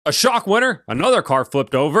A shock winner, another car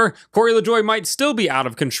flipped over, Corey LaJoie might still be out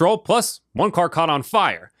of control, plus one car caught on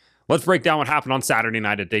fire. Let's break down what happened on Saturday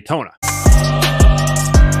night at Daytona.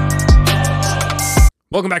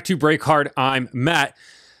 Welcome back to Break Hard. I'm Matt.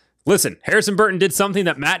 Listen, Harrison Burton did something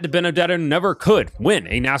that Matt DiBenedetto never could, win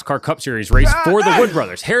a NASCAR Cup Series race for the Wood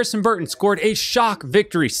Brothers. Harrison Burton scored a shock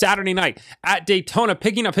victory Saturday night at Daytona,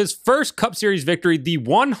 picking up his first Cup Series victory, the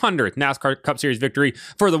 100th NASCAR Cup Series victory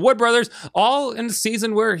for the Wood Brothers, all in a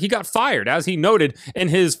season where he got fired, as he noted in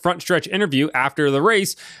his front stretch interview after the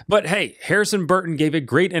race. But hey, Harrison Burton gave a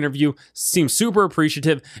great interview, seemed super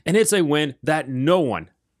appreciative, and it's a win that no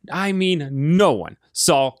one, I mean no one,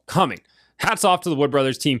 saw coming. Hats off to the Wood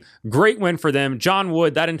Brothers team. Great win for them. John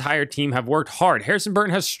Wood, that entire team have worked hard. Harrison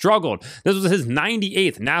Burton has struggled. This was his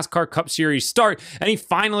 98th NASCAR Cup Series start, and he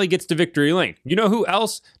finally gets to victory lane. You know who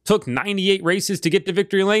else took 98 races to get to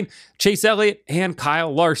victory lane? Chase Elliott and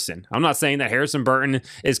Kyle Larson. I'm not saying that Harrison Burton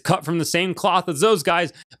is cut from the same cloth as those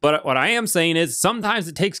guys, but what I am saying is sometimes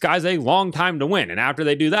it takes guys a long time to win, and after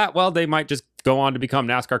they do that, well, they might just go on to become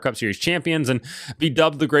NASCAR Cup Series champions and be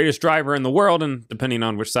dubbed the greatest driver in the world, and depending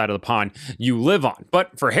on which side of the pond you live on.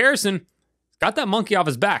 But for Harrison, got that monkey off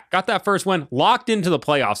his back, got that first win, locked into the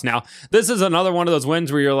playoffs. Now, this is another one of those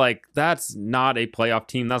wins where you're like, that's not a playoff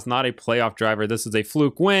team, that's not a playoff driver, this is a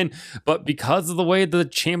fluke win. But because of the way the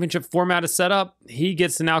championship format is set up, he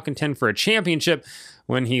gets to now contend for a championship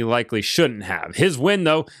when he likely shouldn't have. His win,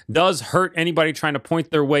 though, does hurt anybody trying to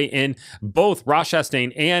point their way in. Both Ross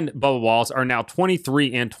Chastain and Bubba Wallace are now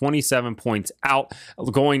 23 and 27 points out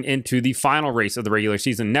going into the final race of the regular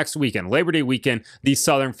season next weekend, Labor Day weekend, the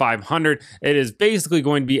Southern 500. It is basically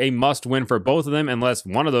going to be a must win for both of them unless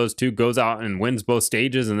one of those two goes out and wins both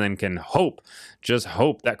stages and then can just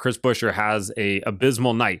hope that Chris Buescher has a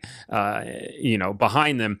abysmal night,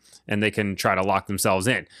 behind them, and they can try to lock themselves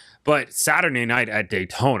in. But Saturday night at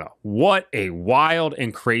Daytona, what a wild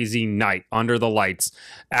and crazy night under the lights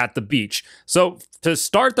at the beach. So to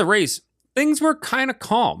start the race, things were kind of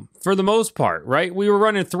calm for the most part, right? We were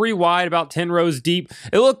running 3 wide, about 10 rows deep.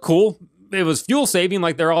 It looked cool. It was fuel saving,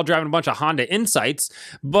 like they're all driving a bunch of Honda Insights,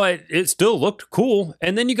 but it still looked cool.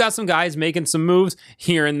 And then you got some guys making some moves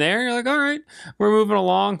here and there. You're like, all right, we're moving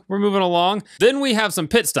along. We're moving along. Then we have some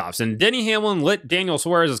pit stops, and Denny Hamlin lit Daniel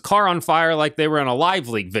Suarez's car on fire like they were in a live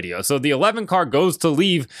leak video. So the 11 car goes to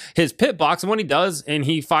leave his pit box, and when he does and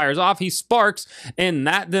he fires off, he sparks, and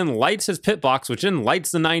that then lights his pit box, which then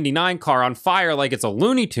lights the 99 car on fire like it's a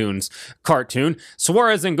Looney Tunes cartoon.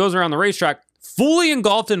 Suarez then goes around the racetrack, fully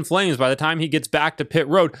engulfed in flames by the time he gets back to pit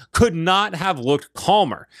road. Could not have looked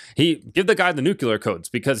calmer. Give the guy the nuclear codes,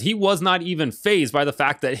 because he was not even fazed by the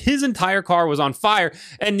fact that his entire car was on fire.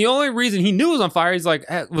 And the only reason he knew it was on fire, he's like,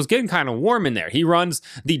 it was getting kind of warm in there. He runs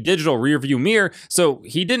the digital rear view mirror, so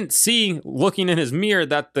he didn't see, looking in his mirror,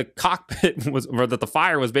 that the cockpit was, or that the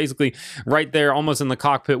fire was basically right there, almost in the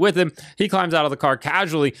cockpit with him. He climbs out of the car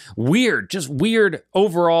casually. Just weird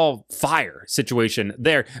overall fire situation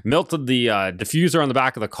there. Melted the diffuser on the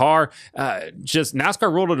back of the car. Just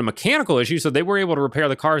NASCAR ruled it a mechanical issue, so they were able to repair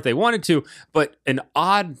the car if they wanted to, but an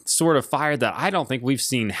odd sort of fire that I don't think we've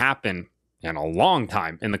seen happen in a long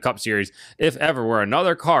time in the Cup Series, if ever, where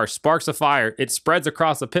another car sparks a fire, it spreads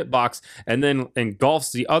across the pit box and then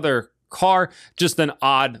engulfs the other car. Just an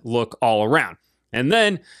odd look all around. And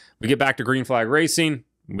then we get back to green flag racing.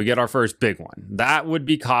 We get our first big one. That would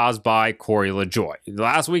be caused by Corey LaJoie.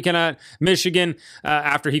 Last weekend at Michigan,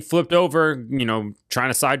 after he flipped over, trying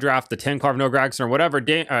to side draft the 10 car of Noah Gragson or whatever,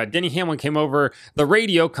 Denny Hamlin came over the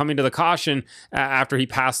radio coming to the caution after he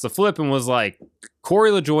passed the flip and was like,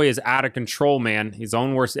 Corey LaJoie is out of control, man. His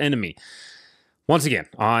own worst enemy. Once again,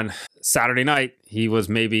 on Saturday night, he was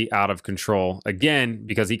maybe out of control again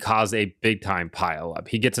because he caused a big-time pileup.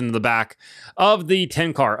 He gets into the back of the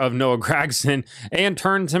 10 car of Noah Gragson and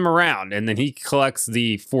turns him around, and then he collects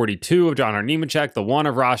the 42 of John Nemechek, the 1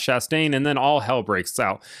 of Ross Chastain, and then all hell breaks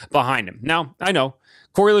out behind him. Now, I know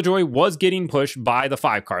Corey LaJoie was getting pushed by the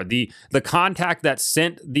 5 car. The contact that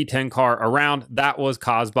sent the 10 car around, that was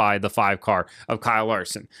caused by the 5 car of Kyle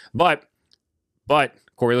Larson. But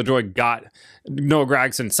Corey LaJoie got Noah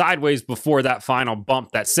Gragson sideways before that final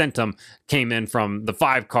bump that sent him came in from the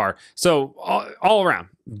 5 car. So all around,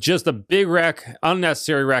 just a big wreck,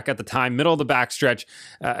 unnecessary wreck at the time, middle of the backstretch,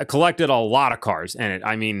 collected a lot of cars in it.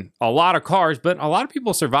 I mean, a lot of cars, but a lot of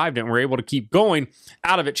people survived it and were able to keep going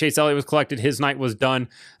out of it. Chase Elliott was collected. His night was done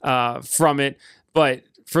from it. But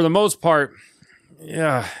for the most part,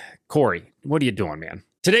 Corey, what are you doing, man?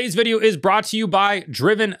 Today's video is brought to you by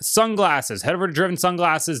Driven Sunglasses. Head over to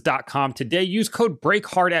drivensunglasses.com today. Use code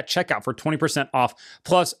BREAKHARD at checkout for 20% off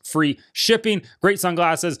plus free shipping. Great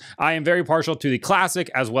sunglasses. I am very partial to the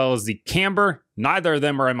classic as well as the camber. Neither of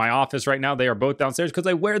them are in my office right now. They are both downstairs because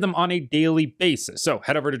I wear them on a daily basis. So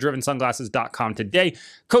head over to drivensunglasses.com today.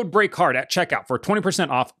 Code BREAKHARD at checkout for 20%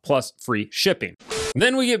 off plus free shipping.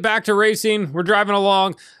 Then we get back to racing. We're driving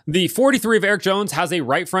along. The 43 of Eric Jones has a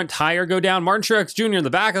right front tire go down. Martin Truex Jr. in the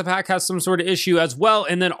back of the pack has some sort of issue as well.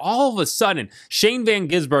 And then all of a sudden, Shane Van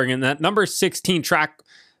Gisbergen in that number 16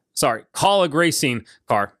 Colleague Racing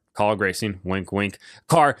car, Colleague Racing, wink, wink,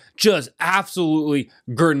 car just absolutely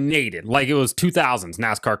grenaded like it was 2000s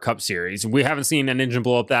NASCAR Cup Series. We haven't seen an engine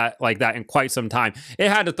blow up like that in quite some time. It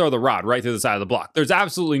had to throw the rod right through the side of the block. There's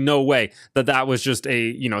absolutely no way that was just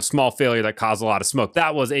a small failure that caused a lot of smoke.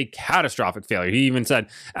 That was a catastrophic failure. He even said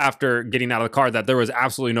after getting out of the car that there was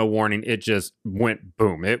absolutely no warning. It just went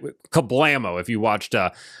boom. It kablamo. If you watched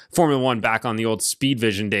Formula One back on the old Speed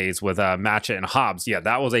Vision days with Matchett and Hobbs, yeah,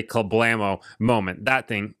 that was a kablamo moment. That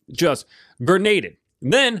thing just grenaded.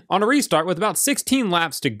 Then, on a restart with about 16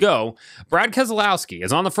 laps to go, Brad Keselowski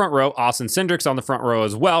is on the front row. Austin Cindric's on the front row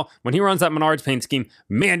as well. When he runs that Menards paint scheme,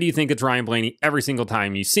 man, do you think it's Ryan Blaney every single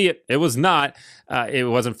time you see it? It was not. It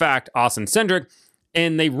was, in fact, Austin Cindric.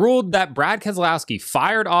 And they ruled that Brad Keselowski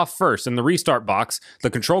fired off first in the restart box. The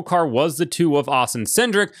control car was the 2 of Austin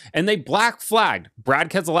Cindric, and they black flagged Brad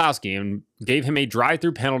Keselowski and gave him a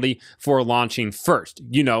drive-through penalty for launching first.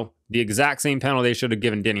 The exact same penalty they should have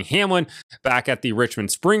given Denny Hamlin back at the Richmond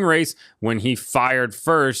Spring Race when he fired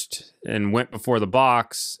first and went before the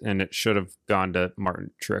box, and it should have gone to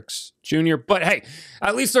Martin Truex Jr. But hey,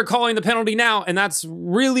 at least they're calling the penalty now, and that's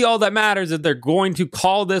really all that matters, that they're going to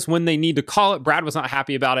call this when they need to call it. Brad was not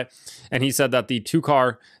happy about it, and he said that the 2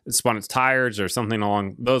 car spun its tires or something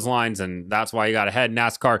along those lines, and that's why he got ahead.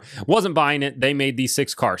 NASCAR wasn't buying it. They made the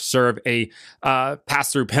 6 car serve a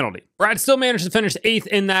pass-through penalty. Brad still managed to finish 8th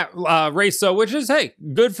in that race, though, which is, hey,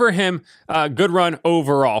 good for him. Good run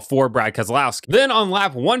overall for Brad Keselowski. Then on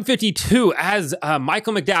lap 152, as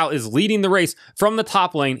Michael McDowell is leading the race from the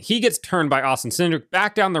top lane, he gets turned by Austin Cindric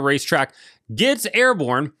back down the racetrack, gets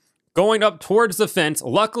airborne, going up towards the fence.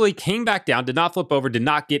 Luckily, came back down, did not flip over, did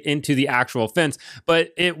not get into the actual fence,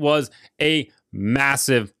 but it was a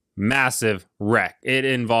massive wreck. It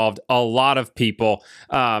involved a lot of people,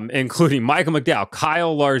 including Michael McDowell,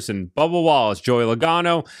 Kyle Larson, Bubba Wallace, Joey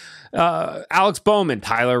Logano, Alex Bowman,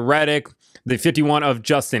 Tyler Reddick, the 51 of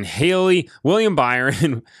Justin Haley, William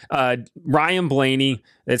Byron, Ryan Blaney.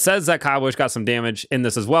 It says that Kyle Busch got some damage in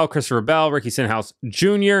this as well. Christopher Bell, Ricky Stenhouse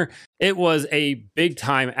Jr. It was a big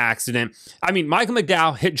time accident. I mean, Michael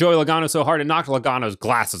McDowell hit Joey Logano so hard it knocked Logano's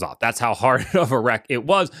glasses off. That's how hard of a wreck it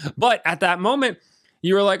was. But at that moment,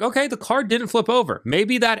 you were like, okay, the car didn't flip over.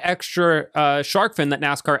 Maybe that extra shark fin that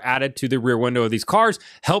NASCAR added to the rear window of these cars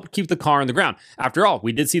helped keep the car on the ground. After all,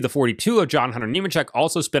 we did see the 42 of John Hunter Nemechek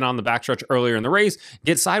also spin on the backstretch earlier in the race,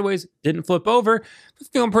 get sideways, didn't flip over. We're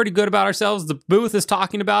feeling pretty good about ourselves. The booth is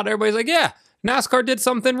talking about it. Everybody's like, yeah, NASCAR did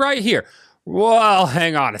something right here. Well,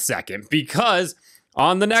 hang on a second, because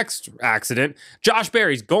on the next accident, Josh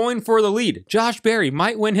Berry's going for the lead. Josh Berry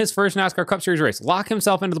might win his first NASCAR Cup Series race, lock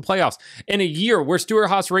himself into the playoffs in a year where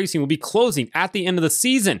Stewart-Haas Racing will be closing at the end of the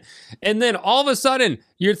season. And then all of a sudden,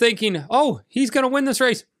 you're thinking, oh, he's going to win this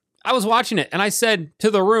race. I was watching it, and I said to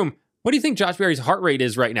the room, what do you think Josh Berry's heart rate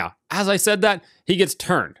is right now? As I said that, he gets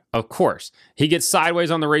turned, of course. He gets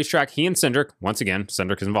sideways on the racetrack. He and Cindric, once again,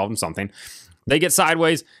 Cindric is involved in something. They get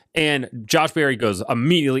sideways, and Josh Berry goes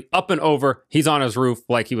immediately up and over. He's on his roof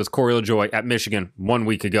like he was Corey LaJoie at Michigan 1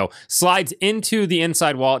 week ago. Slides into the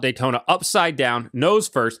inside wall at Daytona upside down, nose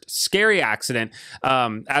first. Scary accident.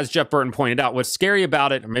 As Jeff Burton pointed out, what's scary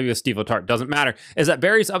about it, or maybe with Steve Letarte, doesn't matter, is that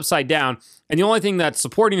Berry's upside down, and the only thing that's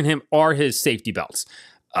supporting him are his safety belts.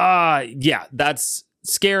 Yeah, that's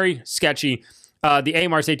scary, sketchy. The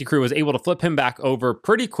AMR safety crew was able to flip him back over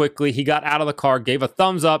pretty quickly. He got out of the car, gave a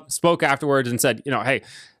thumbs up, spoke afterwards, and said, hey,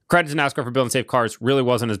 credit to NASCAR for building safe cars. Really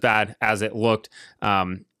wasn't as bad as it looked.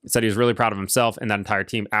 Said he was really proud of himself, and that entire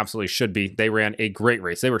team absolutely should be. They ran a great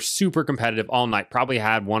race. They were super competitive all night. Probably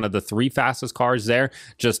had one of the 3 fastest cars there,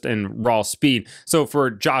 just in raw speed. So for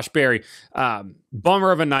Josh Berry,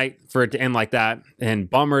 bummer of a night for it to end like that, and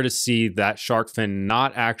bummer to see that shark fin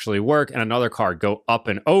not actually work and another car go up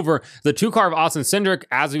and over. The 2 car of Austin Cindric,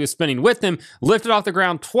 as he was spinning with him, lifted off the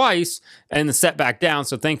ground twice and then set back down.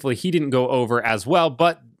 So thankfully he didn't go over as well,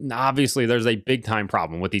 but obviously there's a big time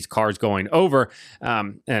problem with these cars going over.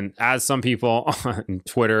 And as some people on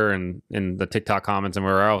Twitter and in the TikTok comments and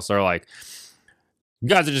wherever else are like, you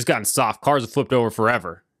guys have just gotten soft. Cars have flipped over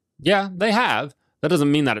forever. Yeah, they have. That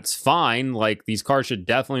doesn't mean that it's fine. Like, these cars should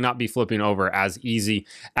definitely not be flipping over as easy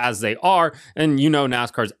as they are. And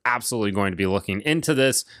NASCAR is absolutely going to be looking into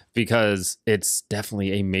this because it's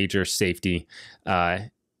definitely a major safety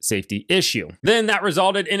issue. Then that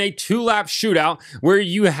resulted in a 2-lap shootout where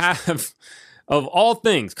you have, of all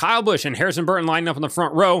things, Kyle Busch and Harrison Burton lining up in the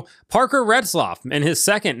front row. Parker Retzlaff in his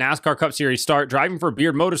second NASCAR Cup Series start, driving for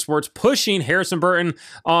Beard Motorsports, pushing Harrison Burton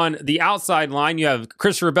on the outside line. You have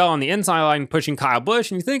Christopher Bell on the inside line pushing Kyle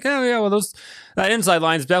Busch, and you think, oh yeah, well that inside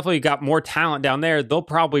line's definitely got more talent down there. They'll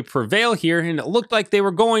probably prevail here, and it looked like they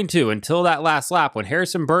were going to until that last lap when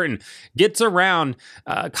Harrison Burton gets around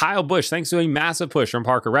Kyle Busch thanks to a massive push from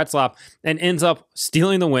Parker Retzlaff and ends up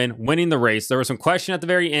stealing the win, winning the race. There was some question at the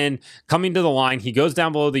very end coming to the line. He goes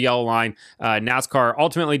down below the yellow line. NASCAR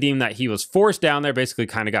ultimately deemed that he was forced down there, basically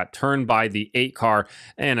kind of got turned by the 8 car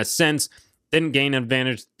in a sense. Didn't gain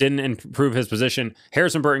advantage, didn't improve his position.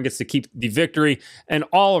 Harrison Burton gets to keep the victory. And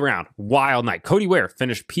all around, wild night. Cody Ware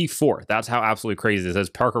finished P4. That's how absolutely crazy this is.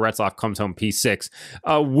 Parker Retzlaff comes home P6.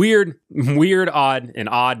 A weird,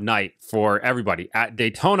 odd night for everybody at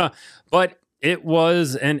Daytona. But it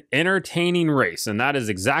was an entertaining race, and that is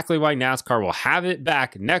exactly why NASCAR will have it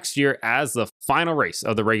back next year as the final race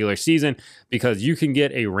of the regular season, because you can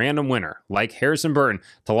get a random winner like Harrison Burton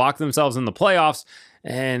to lock themselves in the playoffs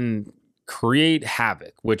and create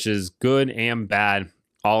havoc, which is good and bad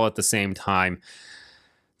all at the same time.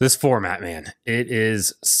 This format, man, it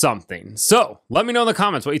is something. So let me know in the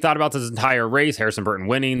comments what you thought about this entire race. Harrison Burton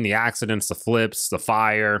winning, the accidents, the flips, the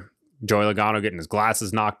fire, Joey Logano getting his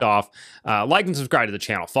glasses knocked off. Like and subscribe to the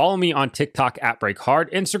channel. Follow me on TikTok at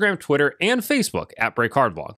BreakHard, Instagram, Twitter, and Facebook at BreakHardVlog.